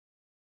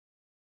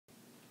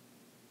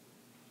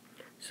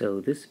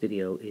So this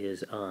video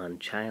is on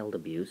child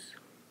abuse,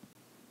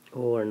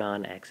 or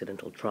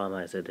non-accidental trauma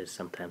as it is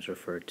sometimes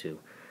referred to.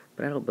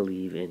 But I don't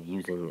believe in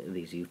using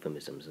these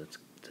euphemisms. It's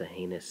a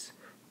heinous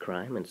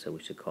crime, and so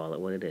we should call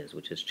it what it is,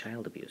 which is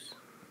child abuse.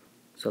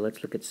 So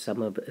let's look at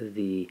some of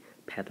the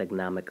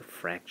pathognomic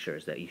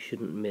fractures that you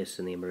shouldn't miss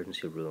in the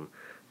emergency room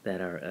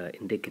that are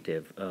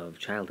indicative of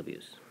child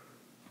abuse.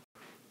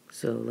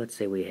 So let's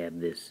say we have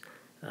this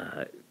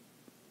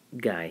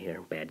guy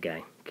here, bad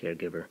guy,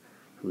 caregiver,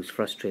 who's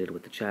frustrated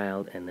with the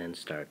child and then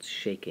starts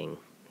shaking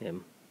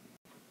him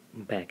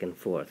back and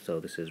forth. So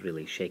this is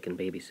really shaken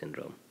baby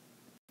syndrome.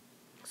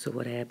 So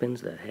what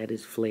happens? The head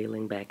is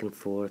flailing back and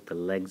forth, the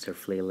legs are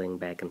flailing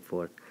back and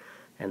forth,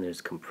 and there's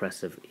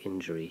compressive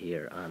injury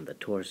here on the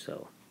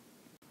torso.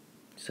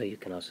 So you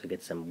can also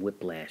get some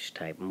whiplash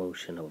type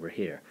motion over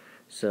here.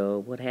 So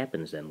what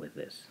happens then with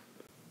this?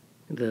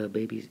 The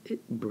baby's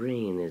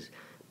brain is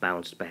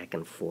bounced back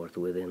and forth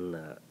within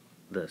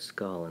the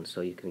skull, and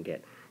so you can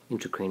get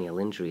intracranial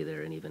injury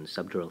there and even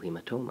subdural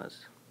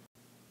hematomas.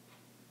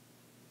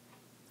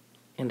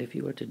 And if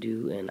you were to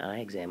do an eye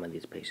exam on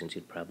these patients,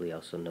 you'd probably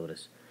also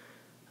notice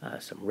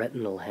some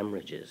retinal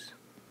hemorrhages.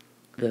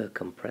 The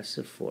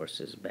compressive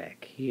forces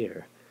back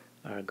here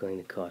are going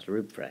to cause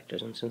rib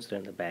fractures, and since they're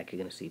in the back, you're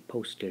going to see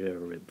posterior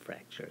rib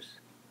fractures.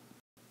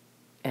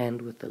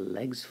 And with the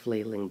legs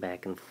flailing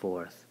back and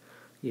forth,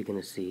 you're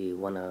going to see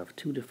one of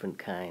two different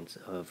kinds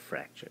of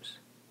fractures.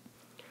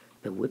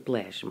 The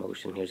whiplash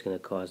motion here is going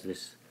to cause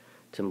this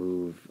to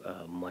move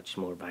much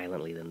more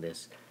violently than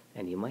this,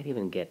 and you might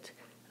even get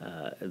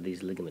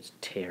these ligaments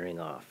tearing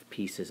off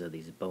pieces of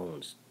these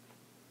bones.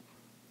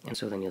 And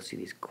so then you'll see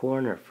these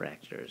corner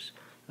fractures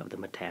of the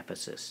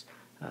metaphysis,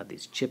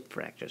 these chip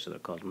fractures, so they're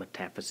called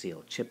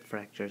metaphyseal chip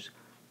fractures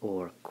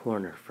or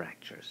corner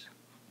fractures.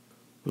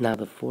 Now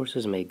the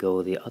forces may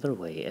go the other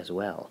way as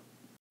well,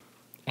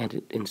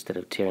 and instead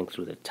of tearing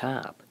through the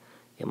top,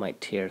 it might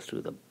tear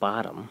through the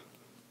bottom,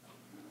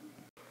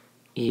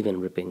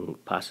 even ripping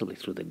possibly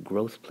through the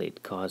growth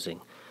plate, causing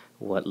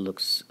what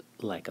looks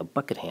like a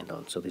bucket handle.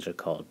 And so these are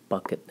called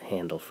bucket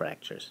handle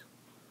fractures.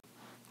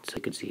 So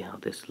you can see how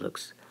this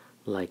looks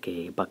like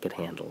a bucket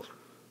handle.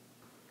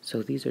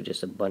 So these are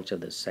just a bunch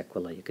of the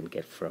sequelae you can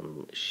get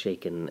from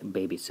shaken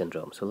baby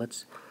syndrome. So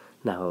let's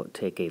now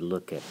take a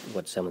look at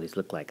what some of these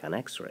look like on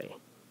x-ray.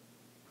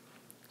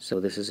 So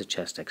this is a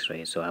chest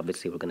x-ray, so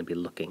obviously we're going to be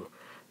looking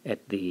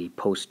at the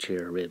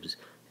posterior ribs,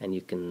 and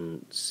you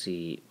can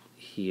see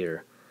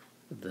here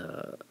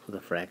the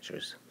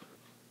fractures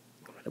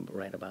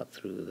right about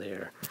through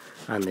there.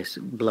 On this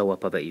blow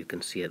up of it, you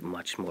can see it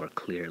much more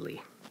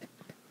clearly.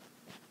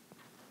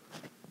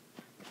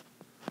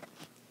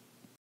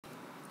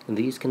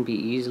 These can be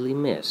easily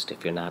missed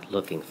if you're not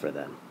looking for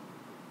them.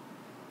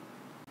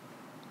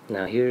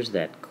 Now here's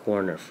that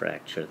corner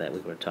fracture that we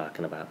were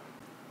talking about.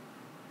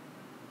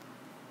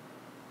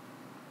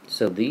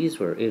 So these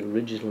were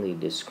originally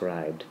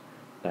described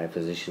by a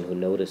physician who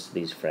noticed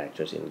these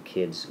fractures in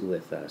kids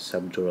with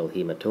subdural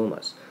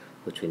hematomas,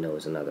 which we know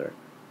is another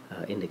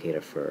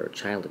indicator for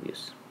child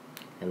abuse.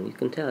 And you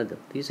can tell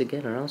that these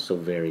again are also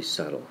very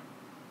subtle.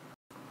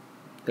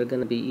 They're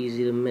going to be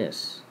easy to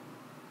miss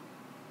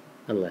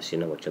unless you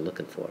know what you're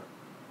looking for.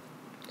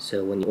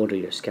 So when you order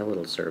your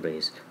skeletal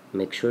surveys,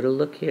 make sure to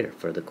look here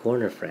for the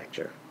corner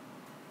fracture.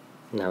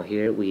 Now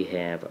here we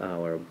have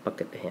our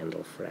bucket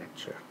handle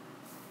fracture.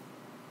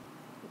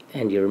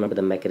 And you remember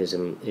the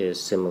mechanism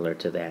is similar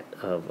to that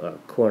of a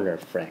corner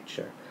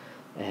fracture.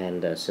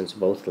 And since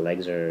both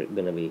legs are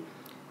going to be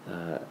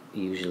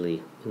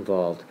usually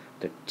involved,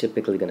 they're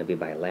typically going to be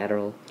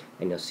bilateral,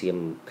 and you'll see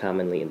them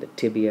commonly in the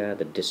tibia,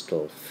 the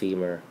distal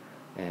femur,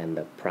 and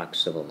the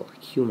proximal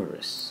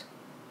humerus.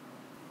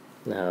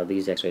 Now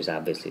these x-rays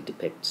obviously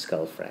depict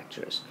skull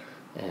fractures,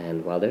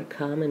 and while they're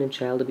common in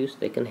child abuse,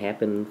 they can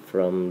happen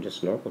from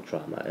just normal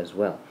trauma as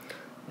well.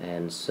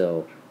 And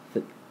so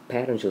the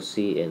patterns you'll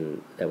see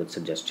in that would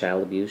suggest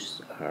child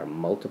abuse are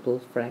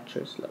multiple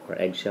fractures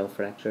or eggshell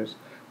fractures,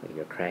 like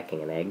you're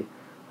cracking an egg,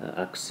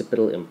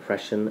 occipital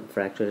impression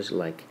fractures,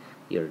 like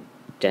you're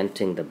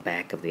denting the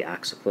back of the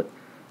occiput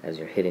as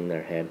you're hitting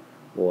their head,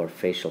 or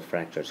facial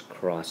fractures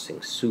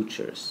crossing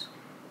sutures.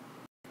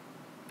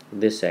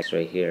 This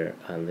x-ray here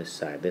on this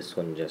side, this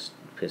one just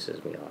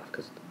pisses me off,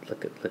 because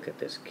look at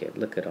this kid.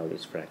 Look at all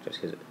these fractures.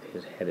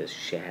 His head is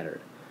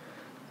shattered.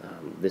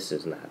 This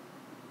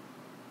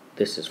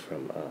is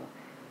from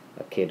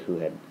a kid who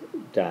had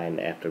died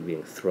after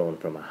being thrown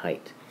from a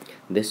height.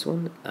 This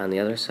one on the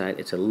other side,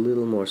 it's a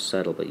little more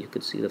subtle, but you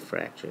could see the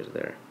fractures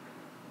there.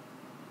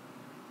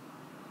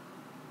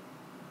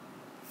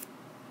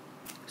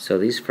 So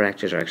these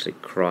fractures are actually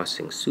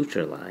crossing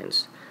suture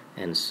lines,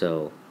 and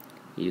so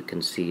you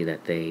can see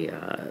that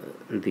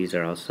these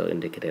are also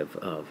indicative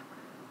of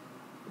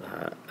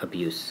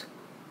abuse.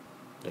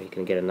 You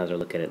can get another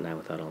look at it now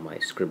without all my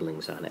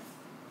scribblings on it.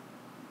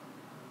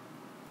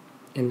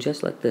 And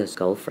just like the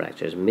skull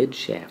fractures,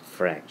 mid-shaft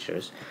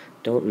fractures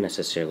don't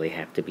necessarily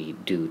have to be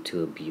due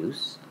to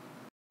abuse.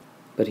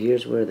 But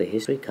here's where the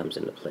history comes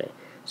into play.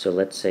 So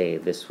let's say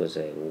this was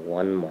a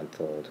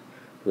 1-month-old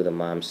who the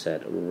mom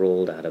said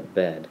rolled out of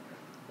bed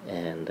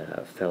and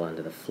fell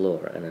onto the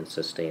floor and then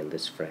sustained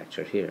this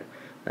fracture here.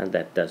 And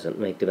that doesn't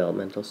make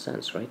developmental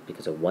sense, right?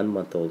 Because a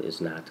 1-month-old is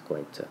not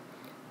going to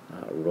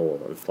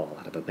roll and fall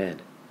out of a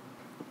bed.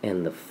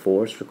 And the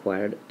force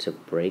required to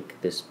break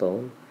this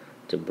bone,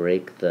 to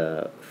break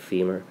the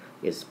femur,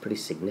 is pretty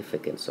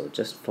significant. So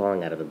just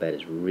falling out of a bed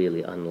is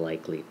really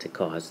unlikely to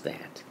cause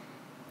that.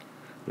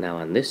 Now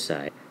on this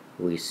side,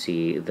 we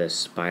see the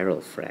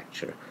spiral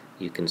fracture.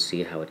 You can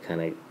see how it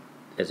kind of,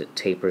 as it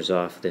tapers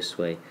off this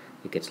way,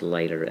 it gets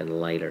lighter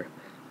and lighter.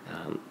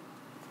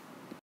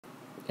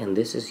 And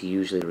this is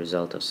usually the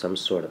result of some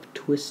sort of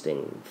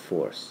twisting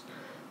force.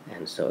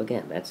 And so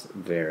again, that's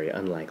very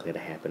unlikely to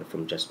happen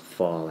from just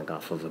falling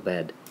off of a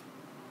bed.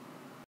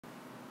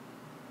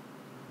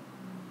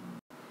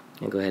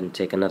 And go ahead and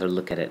take another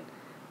look at it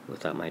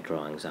without my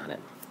drawings on it.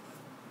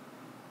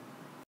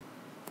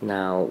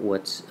 Now,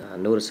 what's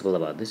noticeable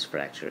about this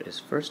fracture is,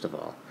 first of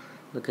all,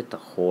 look at the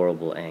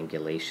horrible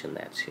angulation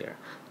that's here.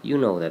 You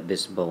know that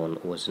this bone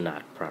was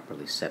not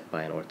properly set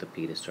by an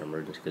orthopedist or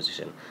emergency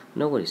physician.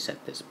 Nobody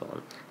set this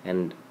bone.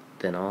 And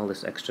then all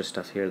this extra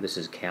stuff here, this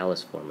is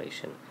callus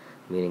formation,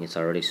 meaning it's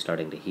already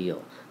starting to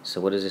heal.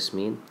 So what does this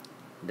mean?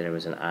 There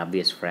was an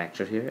obvious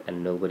fracture here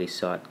and nobody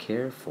sought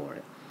care for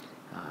it.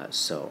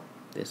 So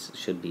this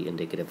should be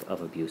indicative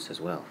of abuse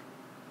as well.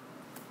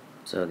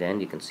 So again,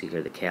 you can see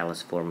here the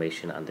callus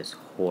formation on this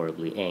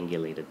horribly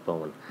angulated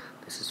bone.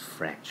 This is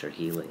fracture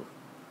healing.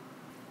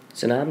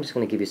 So now I'm just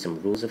going to give you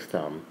some rules of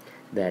thumb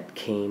that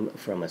came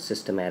from a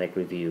systematic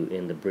review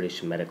in the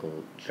British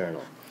Medical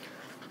Journal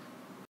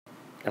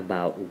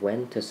about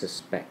when to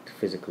suspect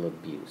physical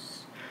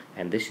abuse.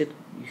 And you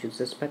should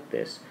suspect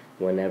this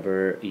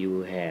whenever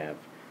you have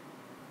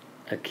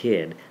a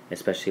kid,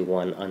 especially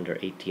one under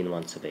 18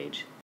 months of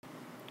age,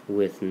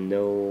 with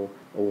no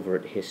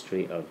overt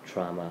history of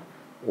trauma,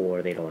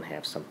 or they don't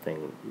have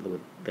something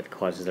that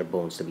causes their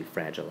bones to be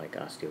fragile, like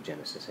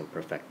osteogenesis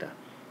imperfecta.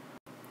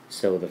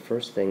 So the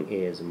first thing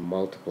is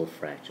multiple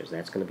fractures.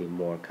 That's going to be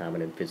more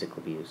common in physical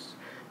abuse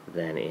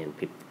than in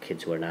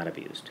kids who are not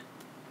abused.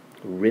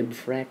 Rib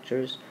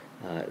fractures,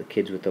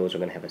 kids with those are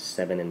going to have a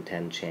 7 in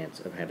 10 chance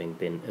of having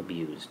been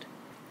abused.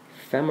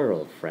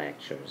 Femoral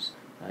fractures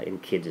in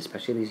kids,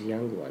 especially these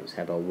young ones,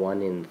 have a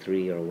 1 in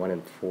 3 or 1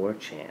 in 4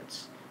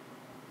 chance,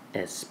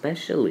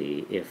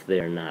 especially if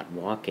they're not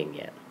walking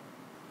yet.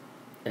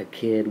 A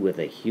kid with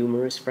a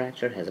humerus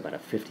fracture has about a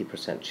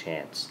 50%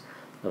 chance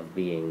of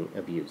being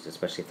abused,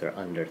 especially if they're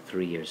under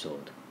 3 years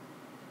old.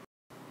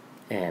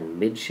 And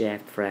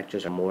mid-shaft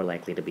fractures are more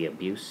likely to be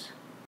abuse,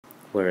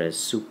 whereas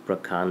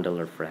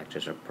supracondylar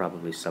fractures are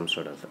probably some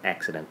sort of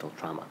accidental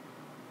trauma.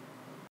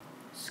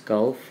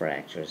 Skull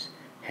fractures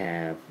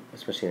have,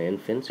 especially in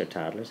infants or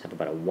toddlers, have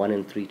about a 1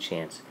 in 3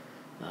 chance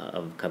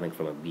of coming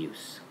from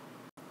abuse.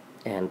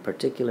 And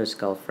particular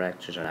skull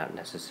fractures are not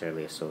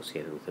necessarily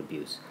associated with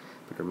abuse.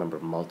 But remember,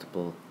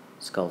 multiple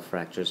skull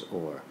fractures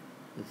or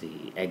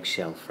the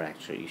eggshell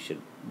fracture,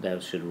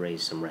 those should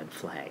raise some red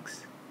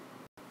flags.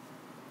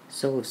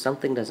 So if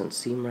something doesn't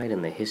seem right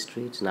in the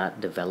history, it's not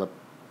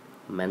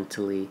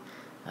developmentally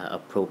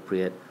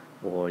appropriate,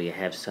 or you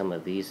have some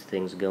of these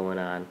things going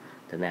on,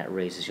 then that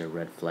raises your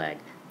red flag.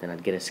 Then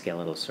I'd get a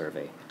skeletal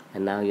survey.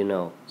 And now you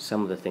know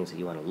some of the things that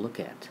you want to look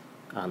at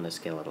on the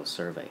skeletal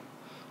survey.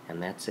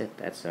 And that's it.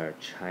 That's our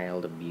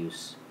child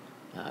abuse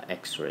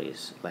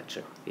x-rays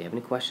lecture. If you have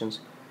any questions,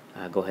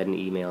 go ahead and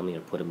email me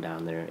or put them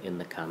down there in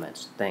the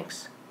comments.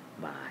 Thanks.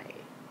 Bye.